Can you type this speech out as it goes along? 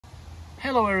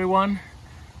Hello everyone,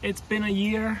 it's been a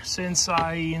year since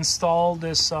I installed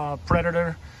this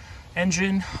Predator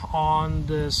engine on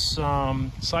this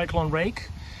Cyclone Rake,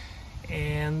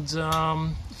 and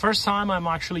first time I'm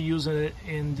actually using it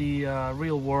in the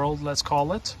real world, let's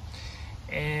call it.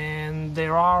 And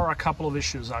there are a couple of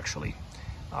issues actually.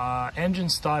 Engine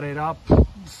started up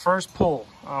first pull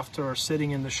after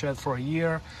sitting in the shed for a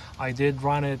year. I did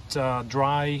run it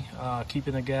dry,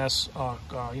 keeping the gas,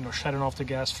 shutting off the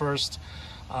gas first.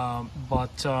 Yeah,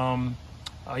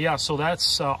 so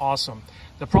that's awesome.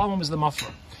 The problem is the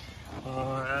muffler.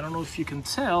 I don't know if you can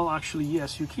tell, actually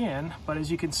yes you can, but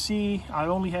as you can see I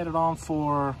only had it on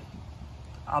for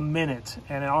a minute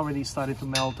and it already started to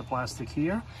melt the plastic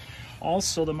here.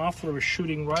 Also the muffler is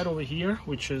shooting right over here,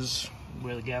 which is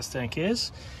where the gas tank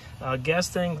is. Gas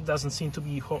tank doesn't seem to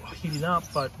be heating up,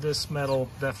 but this metal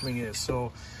definitely is.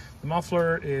 So the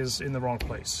muffler is in the wrong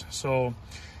place. So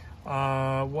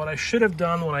what I should have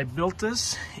done when I built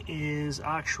this is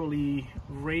actually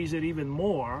raise it even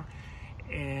more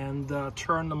and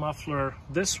turn the muffler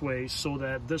this way so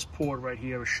that this port right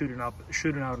here is shooting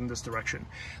out in this direction.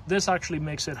 This actually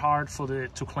makes it hard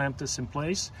to clamp this in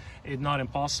place. It's not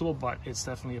impossible, but it's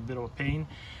definitely a bit of a pain.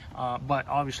 But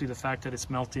obviously the fact that it's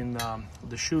melting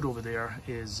the chute over there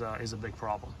is a big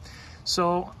problem.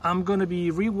 So I'm going to be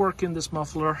reworking this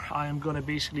muffler. I am going to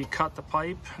basically cut the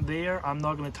pipe there. I'm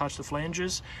not going to touch the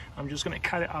flanges. I'm just going to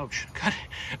cut it, cut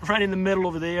it right in the middle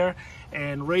over there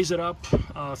and raise it up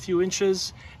a few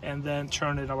inches and then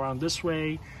turn it around this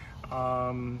way.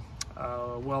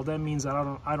 Well, that means that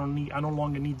I no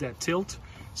longer need that tilt.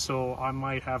 So I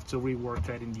might have to rework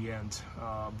that in the end.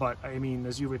 But I mean,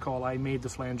 as you recall, I made the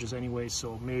flanges anyway,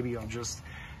 so maybe I'll just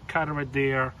cut it right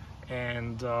there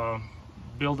and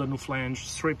build a new flange,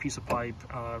 straight piece of pipe,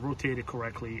 rotate it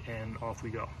correctly, and off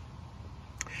we go.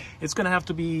 It's gonna have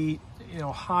to be,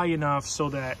 high enough so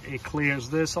that it clears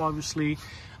this, obviously.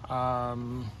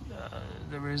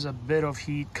 There is a bit of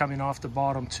heat coming off the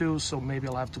bottom too, so maybe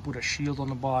I'll have to put a shield on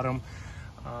the bottom.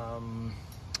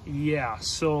 Yeah,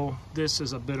 so this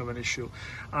is a bit of an issue.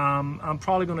 I'm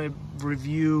probably going to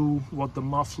review what the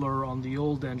muffler on the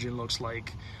old engine looks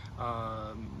like,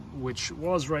 which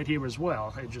was right here as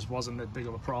well. It just wasn't that big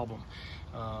of a problem.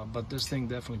 But this thing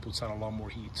definitely puts out a lot more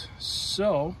heat.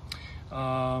 So,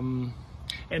 and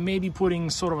maybe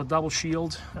putting sort of a double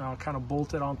shield, kind of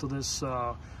bolted onto this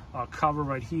cover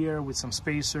right here with some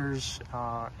spacers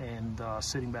and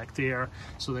sitting back there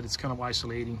so that it's kind of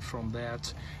isolating from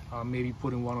that. Maybe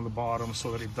putting one on the bottom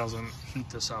so that it doesn't heat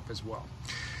this up as well.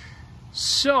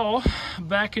 So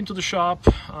back into the shop.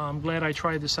 I'm glad I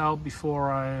tried this out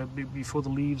before the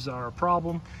leaves are a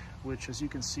problem, which as you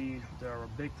can see they're a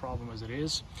big problem as it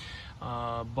is,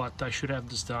 but I should have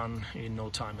this done in no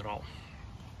time at all.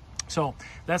 So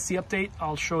that's the update.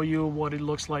 I'll show you what it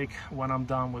looks like when I'm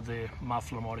done with the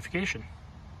muffler modification.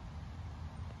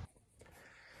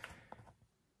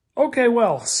 Okay,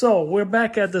 well, so we're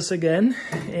back at this again,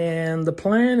 and the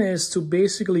plan is to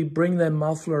basically bring that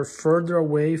muffler further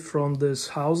away from this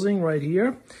housing right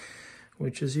here,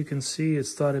 which as you can see, it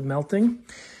started melting,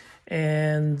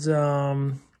 and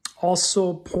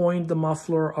also point the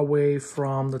muffler away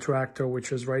from the tractor,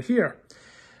 which is right here.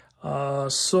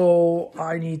 So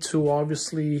I need to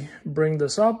obviously bring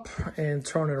this up and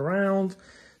turn it around.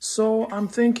 So I'm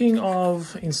thinking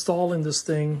of installing this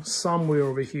thing somewhere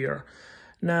over here.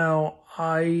 Now,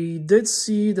 I did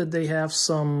see that they have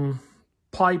some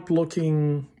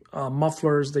pipe-looking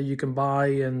mufflers that you can buy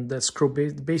and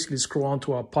that basically screw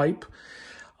onto a pipe.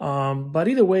 But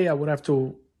either way, I would have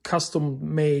to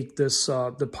custom make this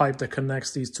the pipe that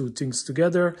connects these two things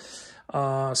together.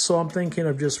 So I'm thinking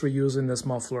of just reusing this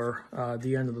muffler. At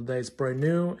the end of the day, it's brand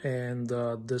new, and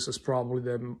this is probably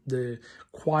the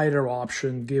quieter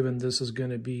option, given this is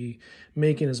going to be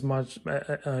making as much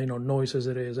noise as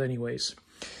it is anyways.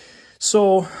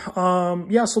 So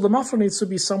yeah, so the muffler needs to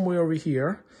be somewhere over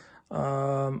here.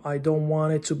 I don't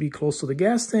want it to be close to the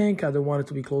gas tank. I don't want it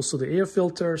to be close to the air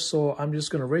filter. So I'm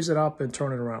just going to raise it up and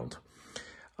turn it around.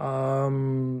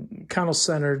 Kind of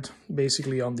centered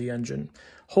basically on the engine.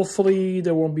 Hopefully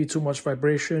there won't be too much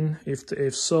vibration.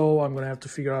 If so, I'm gonna have to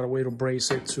figure out a way to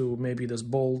brace it to maybe this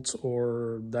bolt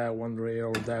or that one there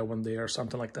or that one there,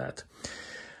 something like that.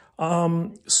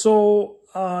 So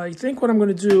I think what I'm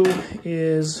gonna do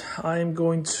is I'm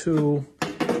going to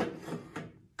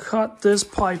cut this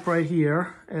pipe right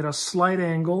here at a slight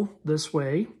angle this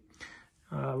way.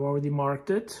 I've already marked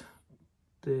it,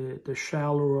 the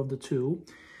shallower of the two.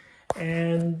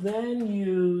 And then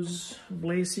use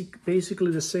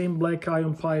basically the same black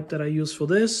iron pipe that I use for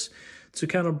this to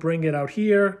kind of bring it out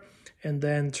here and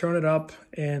then turn it up,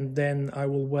 and then I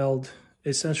will weld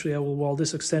essentially I will weld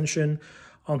this extension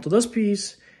onto this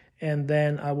piece, and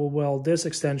then I will weld this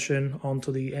extension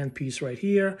onto the end piece right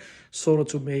here, sort of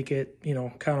to make it, you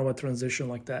know, kind of a transition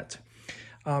like that.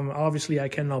 Obviously I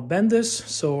cannot bend this,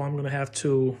 so I'm gonna have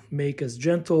to make as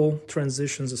gentle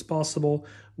transitions as possible,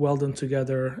 weld them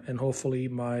together, and hopefully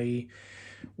my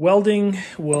welding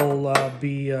will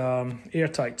be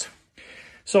airtight.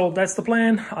 So that's the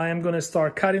plan. I am gonna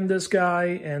start cutting this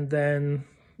guy and then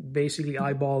basically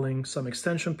eyeballing some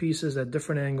extension pieces at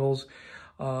different angles,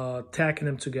 tacking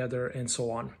them together and so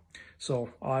on.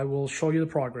 So I will show you the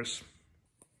progress.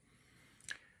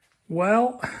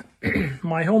 Well,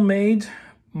 my homemade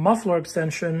muffler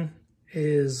extension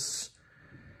is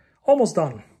almost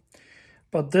done,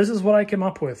 but this is what I came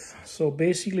up with. So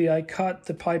basically I cut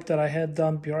the pipe that I had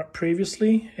done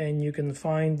previously, and you can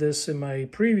find this in my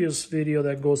previous video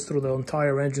that goes through the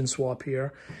entire engine swap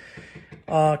here.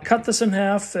 Cut this in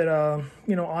half at a,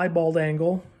 you know, eyeballed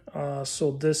angle.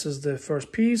 So this is the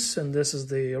first piece, and this is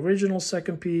the original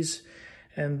second piece.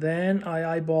 And then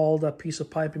I eyeballed a piece of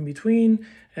pipe in between,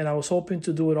 and I was hoping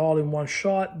to do it all in one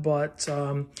shot, but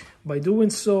by doing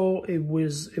so, it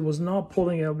was not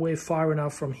pulling away far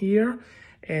enough from here,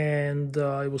 and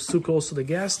it was too close to the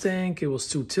gas tank, it was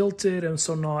too tilted and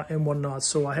so not and whatnot.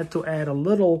 So I had to add a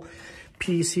little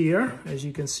piece here, as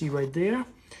you can see right there.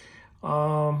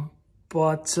 Yeah,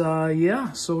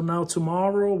 so now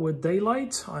tomorrow with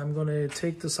daylight, I'm gonna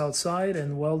take this outside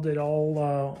and weld it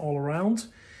all around.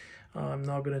 I'm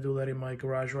not going to do that in my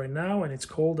garage right now, and it's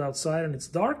cold outside and it's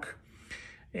dark,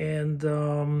 and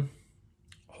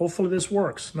hopefully this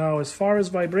works. Now, as far as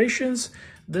vibrations,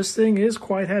 this thing is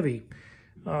quite heavy.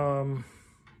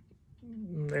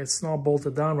 It's not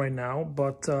bolted down right now,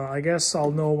 but I guess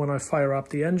I'll know when I fire up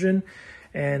the engine,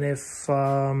 and if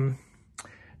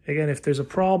again, if there's a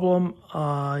problem,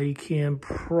 I can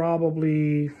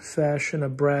probably fashion a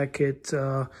bracket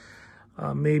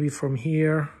maybe from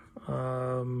here,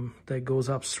 that goes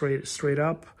up straight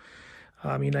up.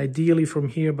 I mean, ideally from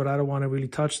here, but I don't want to really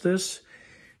touch this.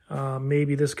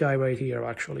 Maybe this guy right here,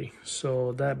 actually.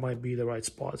 So that might be the right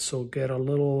spot. So get a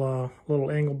little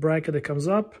angle bracket that comes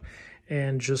up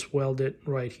and just weld it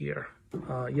right here.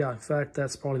 Yeah, in fact,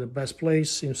 that's probably the best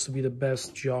place. Seems to be the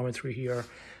best geometry here.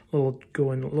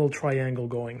 Little triangle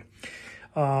going.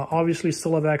 Obviously,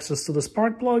 still have access to the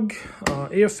spark plug,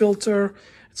 air filter.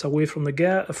 It's away from the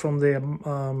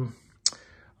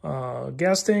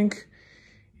gas tank,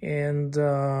 and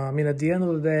I mean, at the end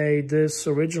of the day, this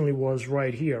originally was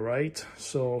right here, right?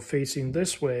 So facing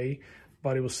this way,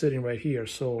 but it was sitting right here,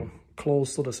 so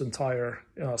close to this entire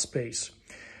space.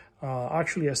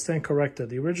 Actually, I stand corrected.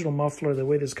 The original muffler, the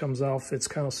way this comes off, it's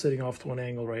kind of sitting off to an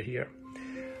angle right here.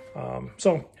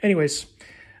 So anyways,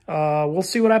 we'll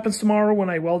see what happens tomorrow when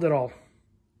I weld it all.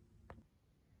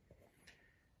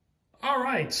 All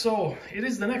right, so it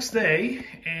is the next day,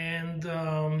 and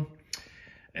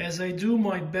as I do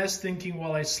my best thinking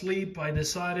while I sleep, I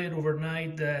decided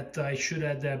overnight that I should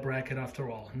add that bracket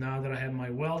after all. Now that I have my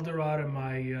welder out and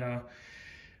my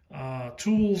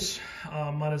tools,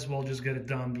 might as well just get it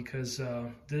done, because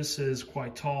this is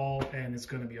quite tall and it's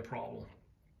going to be a problem.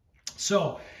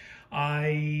 So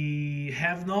I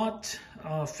have not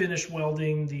finished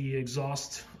welding the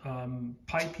exhaust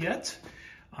pipe yet.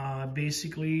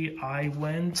 Basically, I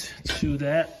went to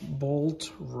that bolt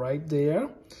right there,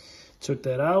 took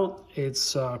that out.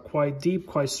 It's quite deep,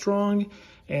 quite strong,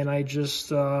 and I just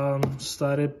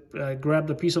grabbed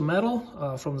a piece of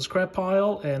metal from the scrap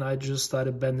pile, and I just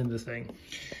started bending the thing.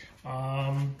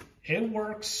 It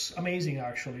works amazing,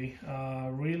 actually.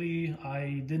 Really,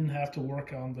 I didn't have to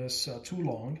work on this too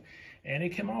long, and it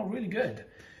came out really good.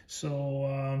 So,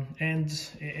 and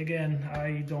again,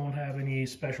 I don't have any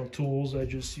special tools. I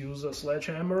just use a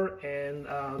sledgehammer and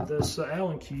this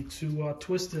Allen key to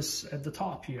twist this at the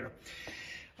top here.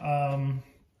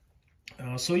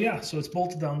 So yeah, so it's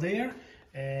bolted down there,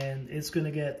 and it's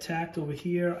gonna get tacked over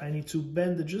here. I need to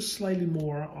bend it just slightly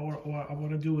more. What I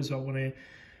want to do is I want to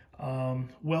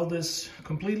weld this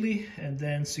completely and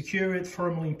then secure it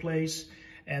firmly in place,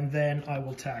 and then I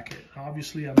will tack it.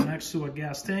 Obviously, I'm next to a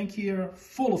gas tank here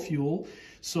full of fuel,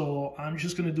 so I'm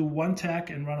just going to do one tack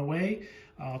and run away.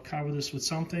 I'll cover this with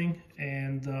something,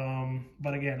 and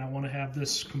but again, I want to have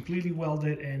this completely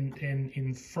welded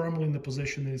and firmly in the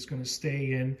position that it's going to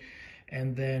stay in,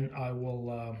 and then I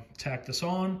will tack this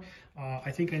on.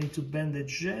 I think I need to bend it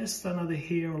just another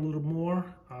hair, a little more,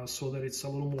 so that it's a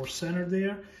little more centered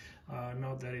there.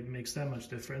 Not that it makes that much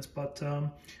difference, but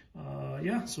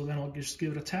yeah, so then I'll just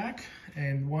give it a tack,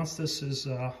 and once this is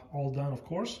all done, of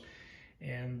course,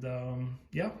 and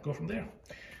yeah, go from there.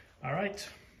 All right.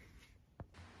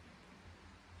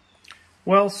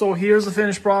 Well, so here's the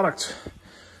finished product.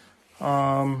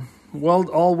 All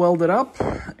welded up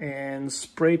and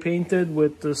spray painted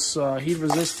with this heat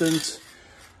resistant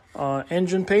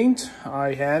engine paint.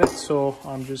 I had it, so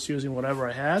I'm just using whatever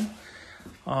I had.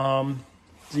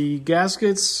 The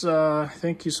gaskets, I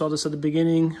think you saw this at the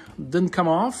beginning, didn't come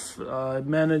off. I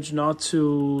managed not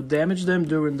to damage them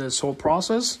during this whole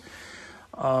process.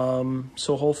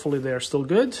 So hopefully they're still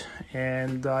good.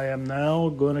 And I am now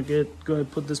going to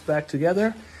put this back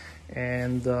together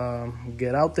and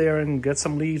get out there and get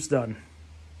some leaves done.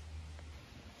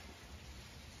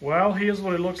 Well, here's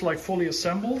what it looks like fully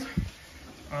assembled.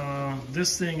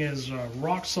 This thing is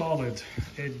rock solid.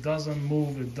 It doesn't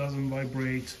move, it doesn't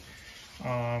vibrate.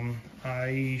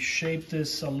 I shaped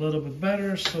this a little bit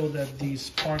better so that the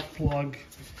spark plug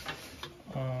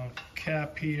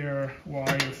cap here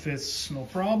wire fits no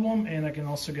problem, and I can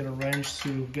also get a wrench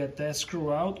to get that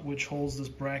screw out, which holds this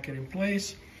bracket in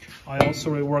place. I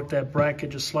also reworked that bracket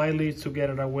just slightly to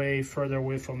get it further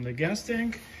away from the gas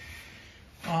tank.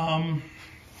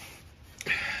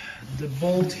 The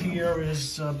bolt here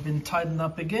has been tightened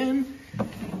up again,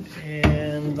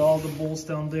 and all the bolts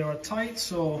down there are tight.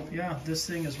 So yeah, this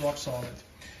thing is rock solid.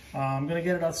 I'm gonna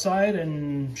get it outside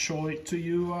and show it to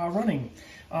you running.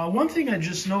 One thing I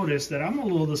just noticed that I'm a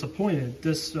little disappointed,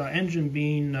 this engine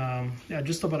being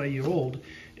just about a year old,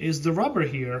 is the rubber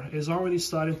here is already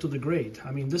starting to degrade.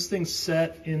 I mean, this thing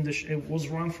set in it was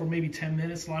run for maybe 10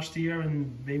 minutes last year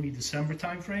in maybe December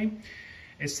time frame.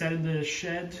 It's set in the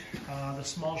shed, the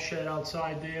small shed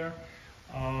outside there,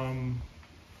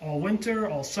 all winter,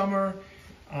 all summer.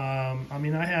 I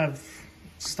mean, I have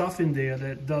stuff in there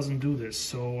that doesn't do this.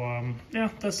 So yeah,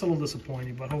 that's a little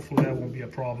disappointing, but hopefully that won't be a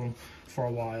problem for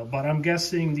a while. But I'm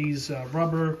guessing these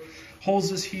rubber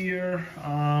hoses here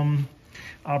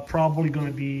are probably going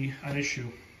to be an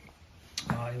issue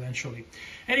eventually.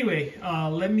 Anyway,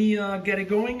 let me get it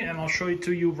going and I'll show it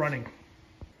to you running.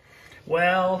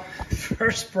 Well,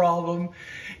 first problem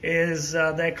is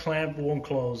that clamp won't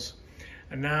close.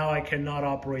 And now I cannot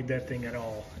operate that thing at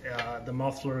all. The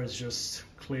muffler is just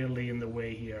clearly in the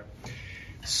way here.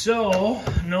 So,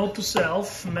 note to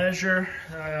self, measure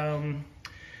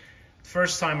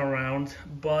first time around.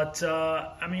 But,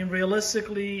 I mean,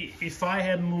 realistically, if I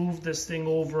had moved this thing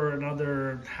over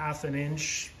another ½ an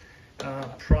inch,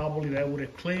 probably that would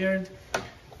have cleared.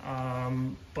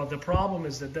 But the problem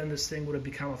is that then this thing would have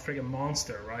become a friggin'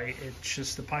 monster, right? It's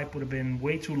just, the pipe would have been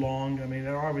way too long. I mean, it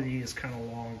already is kind of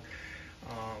long.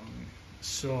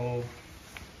 So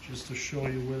just to show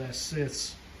you where that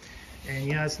sits, and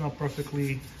yeah, it's not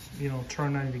perfectly, you know,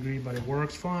 turned 90 degrees, but it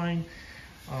works fine.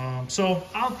 So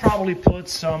I'll probably put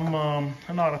some,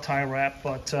 not a tie wrap,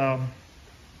 but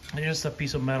just a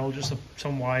piece of metal, just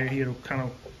some wire here to kind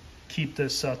of keep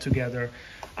this together.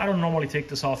 I don't normally take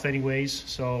this off anyways,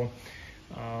 so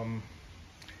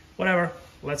whatever,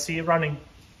 let's see it running.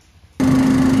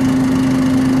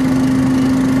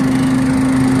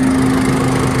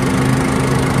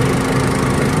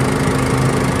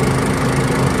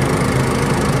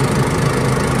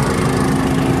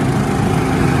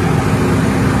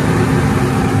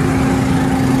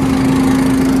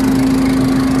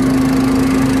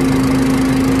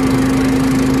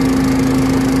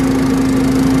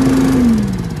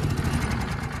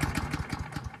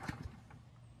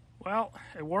 Well,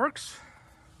 it works.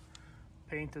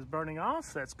 Paint is burning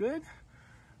off, that's good.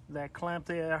 That clamp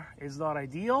there is not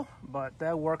ideal, but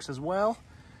that works as well.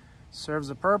 Serves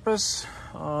a purpose.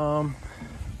 I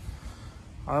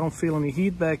don't feel any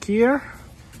heat back here.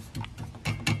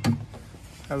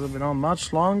 Hasn't been on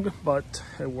much long, but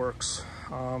it works.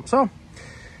 So,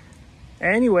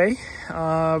 anyway,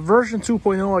 version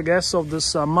 2.0, I guess, of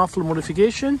this muffler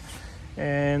modification.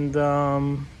 And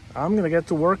I'm gonna get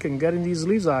to work and getting these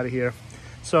leaves out of here.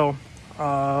 So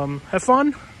have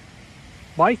fun.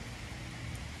 Bye.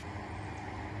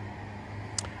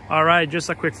 All right, just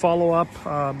a quick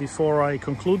follow-up before I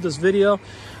conclude this video.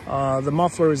 The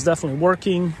muffler is definitely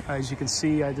working. As you can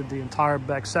see, I did the entire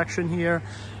back section here,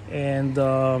 and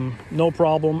no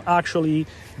problem. Actually,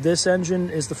 this engine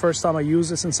is the first time I use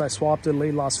it since I swapped it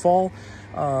late last fall.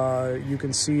 You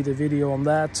can see the video on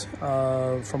that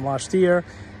from last year,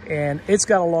 and it's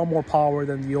got a lot more power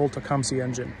than the old Tecumseh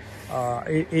engine.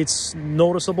 It's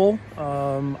noticeable.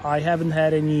 I haven't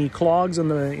had any clogs in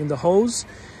the hose,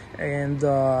 and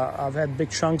I've had big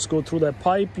chunks go through that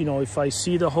pipe. You know, if I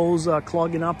see the hose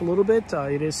clogging up a little bit,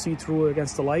 it is see-through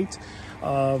against the light.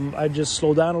 I just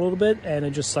slow down a little bit and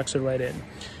it just sucks it right in.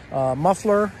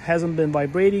 Muffler hasn't been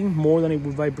vibrating more than it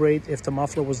would vibrate if the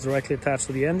muffler was directly attached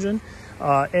to the engine.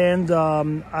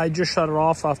 I just shut it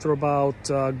off after about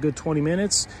a good 20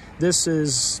 minutes. This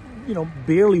is you know,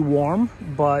 barely warm,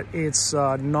 but it's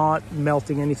not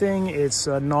melting anything. It's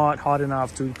not hot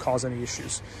enough to cause any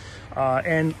issues.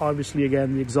 And obviously,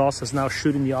 again, the exhaust is now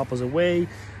shooting the opposite way.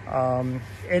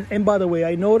 And by the way,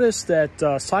 I noticed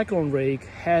that Cyclone Rake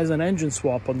has an engine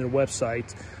swap on their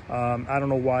website. I don't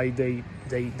know why they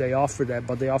offer that,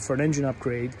 but they offer an engine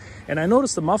upgrade. And I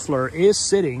noticed the muffler is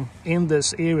sitting in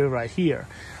this area right here,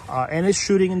 and it's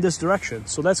shooting in this direction.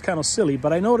 So that's kind of silly.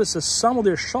 But I noticed that some of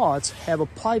their shots have a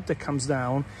pipe that comes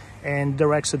down and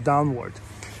directs it downward.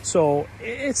 So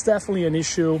it's definitely an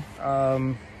issue.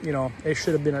 You know, it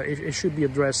should have been it should be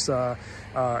addressed in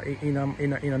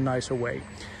a nicer way.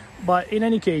 But in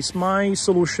any case, my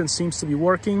solution seems to be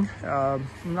working.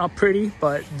 Not pretty,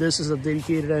 but this is a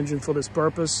dedicated engine for this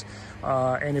purpose.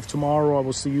 And if tomorrow I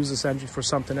was to use this engine for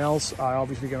something else, I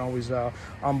obviously can always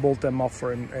unbolt that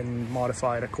muffler and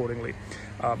modify it accordingly.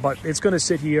 But it's going to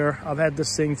sit here. I've had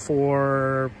this thing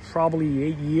for probably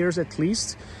 8 years at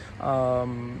least.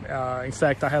 In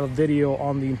fact, I have a video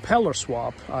on the impeller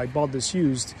swap. I bought this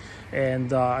used,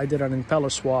 and I did an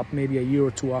impeller swap maybe a year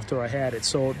or two after I had it.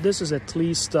 So this is at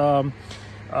least 8,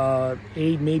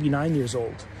 maybe 9 years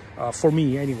old, for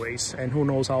me anyways, and who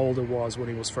knows how old it was when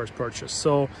it was first purchased.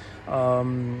 So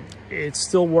it's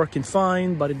still working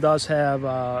fine, but it does have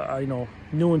you know,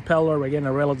 new impeller, again,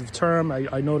 a relative term.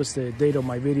 I noticed the date of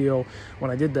my video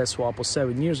when I did that swap was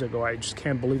 7 years ago. I just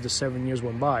can't believe the 7 years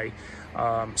went by.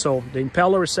 So the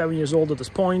impeller is 7 years old at this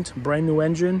point, brand new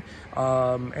engine,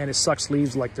 and it sucks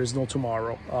leaves like there's no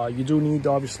tomorrow. You do need,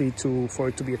 obviously, for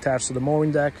it to be attached to the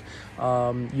mowing deck.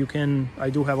 I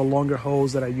do have a longer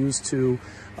hose that I use to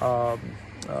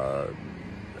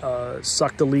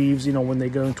suck the leaves, you know, when they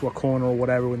go into a corner or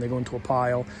whatever, when they go into a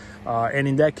pile. And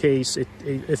in that case,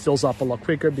 it fills up a lot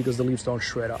quicker because the leaves don't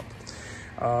shred up.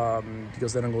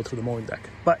 Because they don't go through the mowing deck.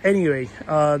 But anyway,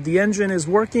 the engine is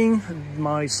working.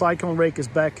 My Cyclone Rake is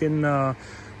back in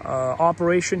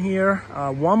operation here.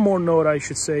 One more note I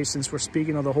should say, since we're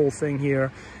speaking of the whole thing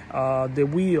here, the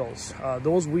wheels.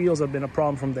 Those wheels have been a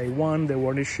problem from day one. They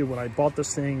were an issue when I bought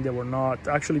this thing. They were not,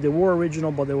 actually they were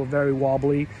original, but they were very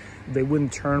wobbly. They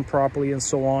wouldn't turn properly and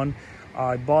so on.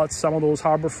 I bought some of those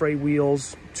Harbor Freight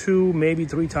wheels 2, maybe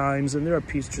 3 times, and they're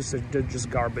they're just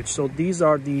garbage. So these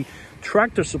are the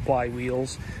Tractor Supply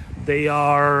wheels. They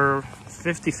are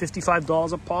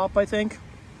 $55 a pop, I think.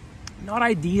 Not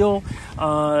ideal.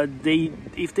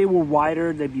 If they were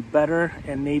wider, they'd be better,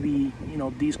 and maybe, you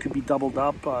know, these could be doubled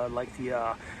up like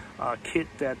the kit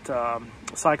that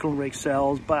Cyclone Rake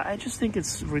sells. But I just think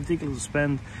it's ridiculous to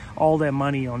spend all that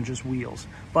money on just wheels.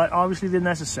 But obviously they're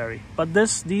necessary. But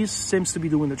these seems to be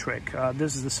doing the trick.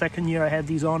 This is the second year I had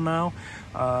these on now.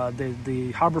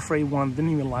 The Harbor Freight one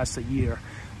didn't even last a year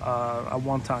at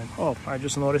one time. Oh, I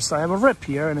just noticed I have a rip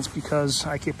here, and it's because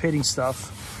I keep hitting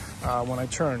stuff when I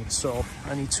turn. So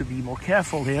I need to be more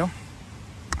careful here.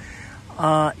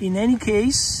 In any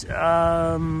case,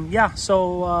 yeah,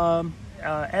 so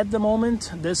at the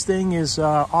moment, this thing is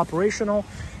operational,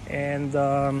 and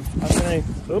I'm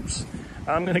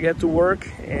gonna get to work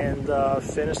and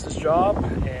finish this job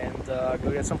and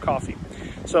go get some coffee.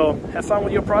 So have fun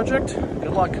with your project.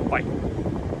 Good luck. Bye.